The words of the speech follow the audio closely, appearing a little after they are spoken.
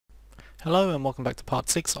Hello and welcome back to part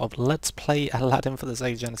 6 of Let's Play Aladdin for the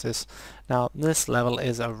Sega Genesis. Now this level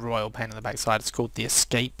is a royal pain in the backside. It's called the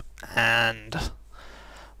Escape and,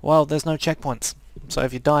 well, there's no checkpoints. So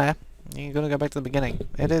if you die, you're going to go back to the beginning.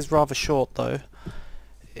 It is rather short though,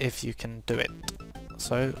 if you can do it.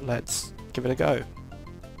 So let's give it a go.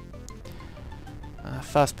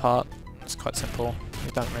 First part is quite simple.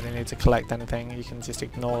 You don't really need to collect anything. You can just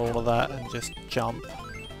ignore all of that and just jump.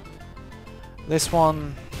 This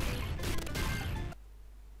one...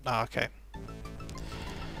 Oh, okay.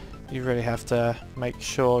 You really have to make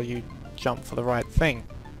sure you jump for the right thing.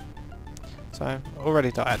 So,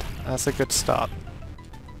 already died. That's a good start.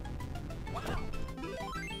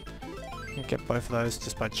 You can get both of those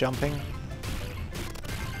just by jumping.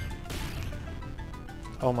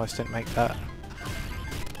 Almost didn't make that.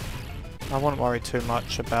 I wouldn't worry too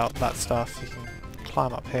much about that stuff. You can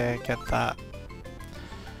climb up here, get that,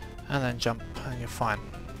 and then jump, and you're fine.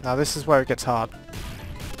 Now this is where it gets hard.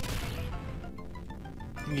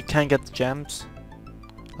 You can get the gems,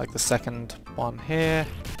 like the second one here,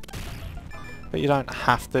 but you don't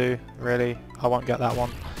have to, really. I won't get that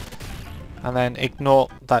one. And then ignore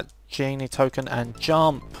that genie token and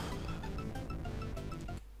jump.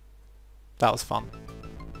 That was fun.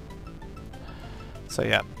 So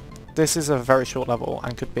yeah, this is a very short level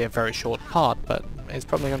and could be a very short part, but it's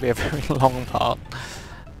probably going to be a very long part.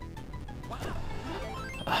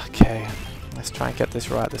 Okay, let's try and get this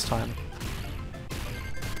right this time.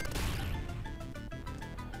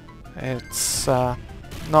 It's not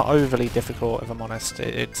overly difficult, if I'm honest.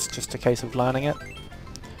 It's just a case of learning it.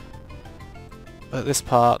 But this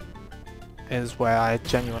part is where I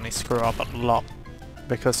genuinely screw up a lot,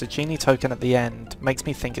 because the genie token at the end makes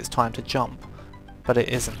me think it's time to jump, but it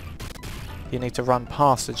isn't. You need to run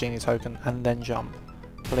past the genie token and then jump.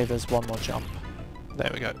 I believe there's one more jump. There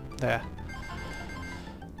we go. There.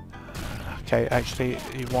 Okay, actually,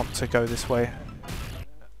 you want to go this way.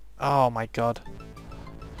 Oh my god.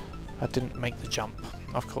 I didn't make the jump.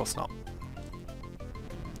 Of course not.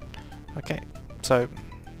 Okay, so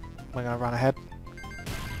we're going to run ahead.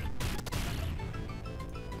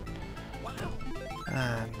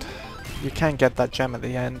 And you can get that gem at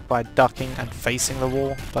the end by ducking and facing the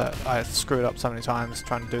wall, but I screwed up so many times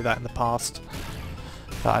trying to do that in the past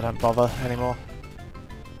that I don't bother anymore.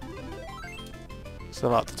 So a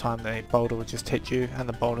lot of the time the boulder will just hit you, and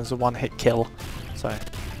the boulder's a one-hit kill. So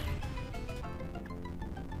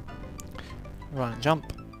run and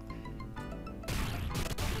jump.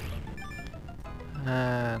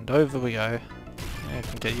 And over we go. I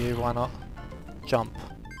can get you, why not? Jump.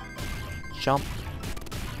 Jump.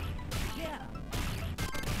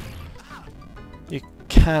 You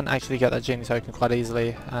can actually get that genie token quite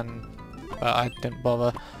easily, but I didn't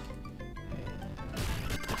bother.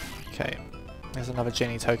 Okay, there's another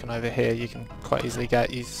genie token over here you can quite easily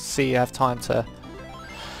get. You see you have time to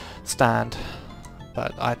stand,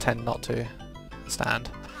 but I tend not to stand.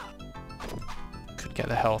 Could get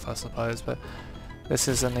the health, I suppose, but this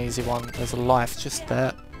is an easy one. There's a life just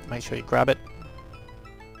there. Make sure you grab it.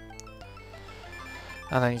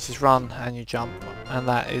 And then you just run and you jump, and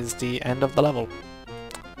that is the end of the level.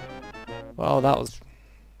 Well, that was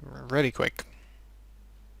really quick.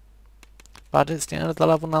 But it's the end of the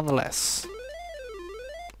level nonetheless.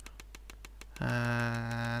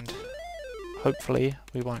 And hopefully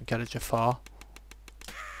we won't get a Jafar.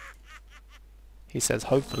 He says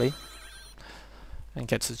hopefully, and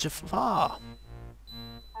gets a Jafar.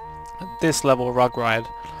 At this level rug ride,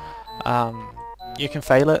 you can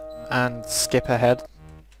fail it and skip ahead.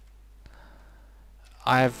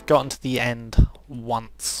 I've gotten to the end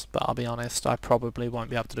once, but I'll be honest, I probably won't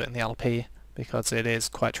be able to do it in the LP because it is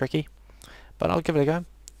quite tricky. But I'll give it a go.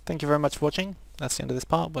 Thank you very much for watching. That's the end of this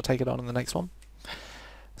part. We'll take it on in the next one.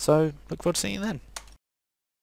 So, look forward to seeing you then.